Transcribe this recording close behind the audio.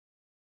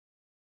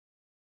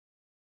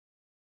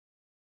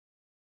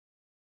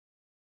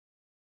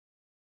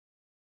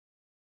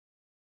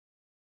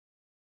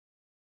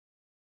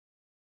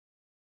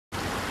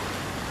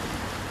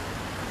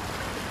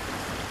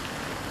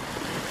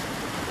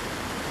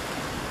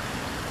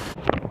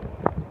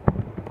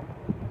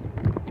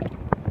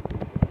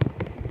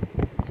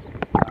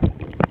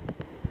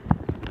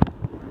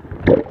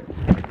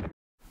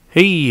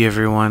Hey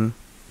everyone,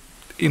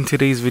 in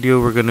today's video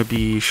we're going to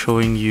be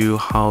showing you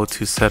how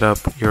to set up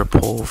your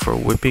pole for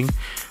whipping.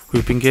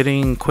 We've been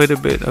getting quite a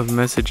bit of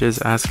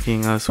messages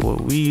asking us what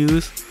we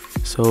use,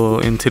 so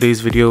in today's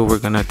video we're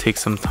going to take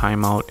some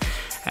time out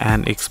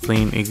and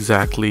explain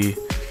exactly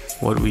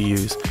what we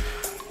use.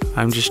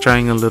 I'm just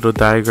trying a little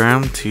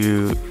diagram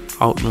to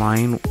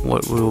outline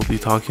what we will be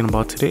talking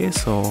about today,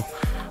 so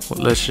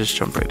let's just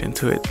jump right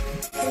into it.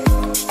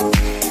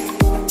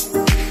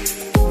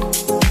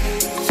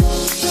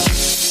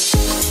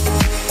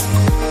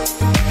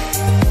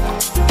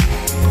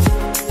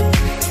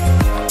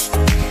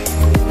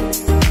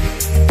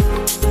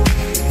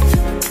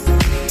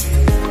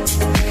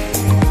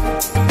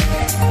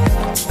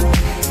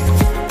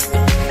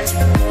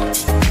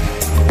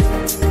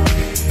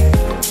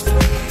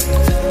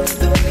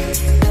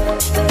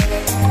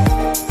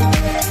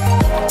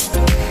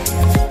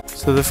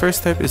 So the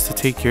first step is to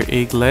take your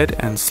egg lead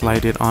and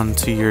slide it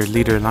onto your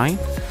leader line.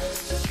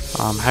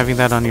 Having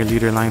that on your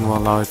leader line will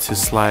allow it to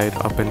slide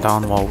up and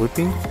down while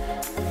whipping.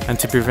 And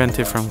to prevent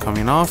it from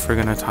coming off, we're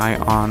going to tie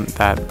on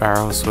that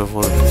barrel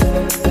swivel.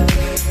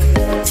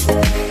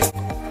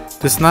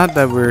 This knot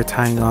that we're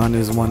tying on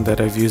is one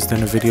that I've used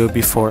in a video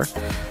before.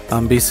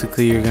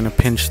 Basically, you're going to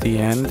pinch the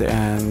end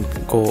and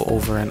go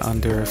over and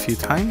under a few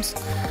times,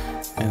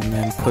 and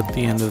then put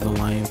the end of the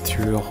line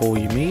through a hole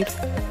you made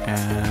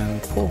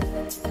and pull.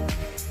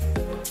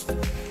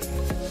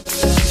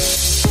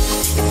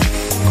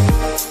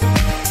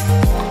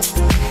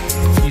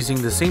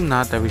 Using the same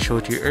knot that we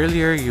showed you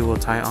earlier, you will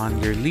tie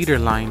on your leader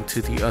line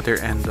to the other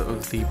end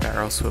of the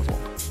barrel swivel.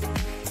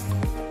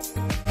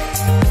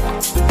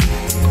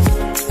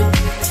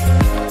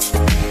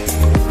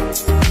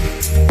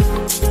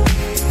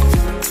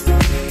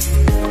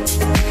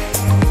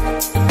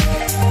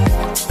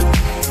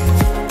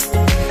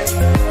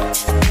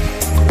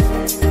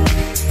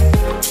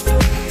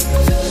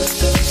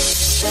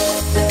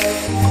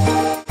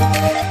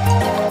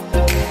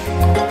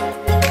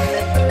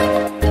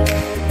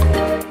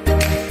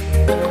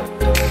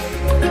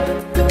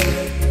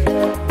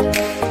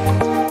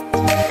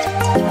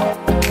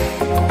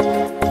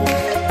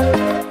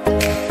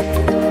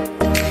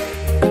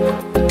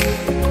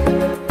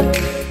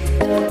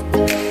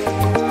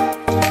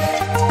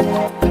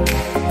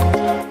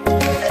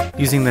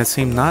 Using that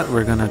same knot,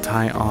 we're going to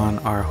tie on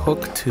our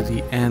hook to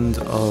the end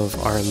of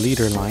our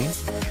leader line,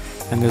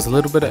 and there's a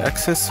little bit of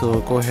excess,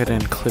 so go ahead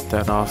and clip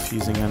that off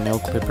using a nail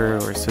clipper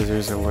or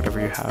scissors or whatever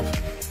you have.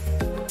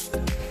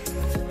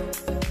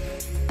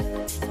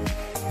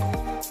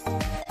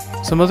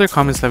 Some other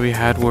comments that we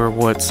had were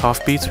what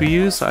soft baits we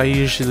use. I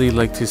usually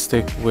like to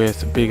stick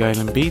with Big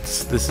Island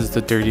baits. This is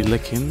the Dirty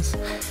Lickens,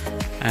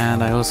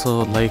 and I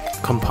also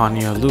like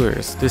Campania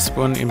Lures. This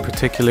one in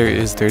particular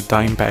is their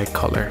dime bag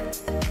color.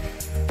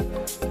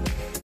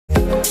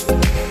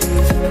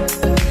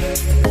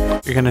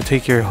 You're going to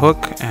take your hook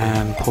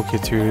and poke it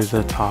through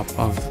the top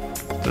of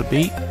the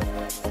bait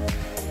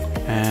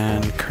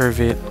and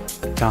curve it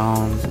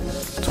down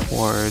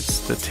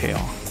towards the tail.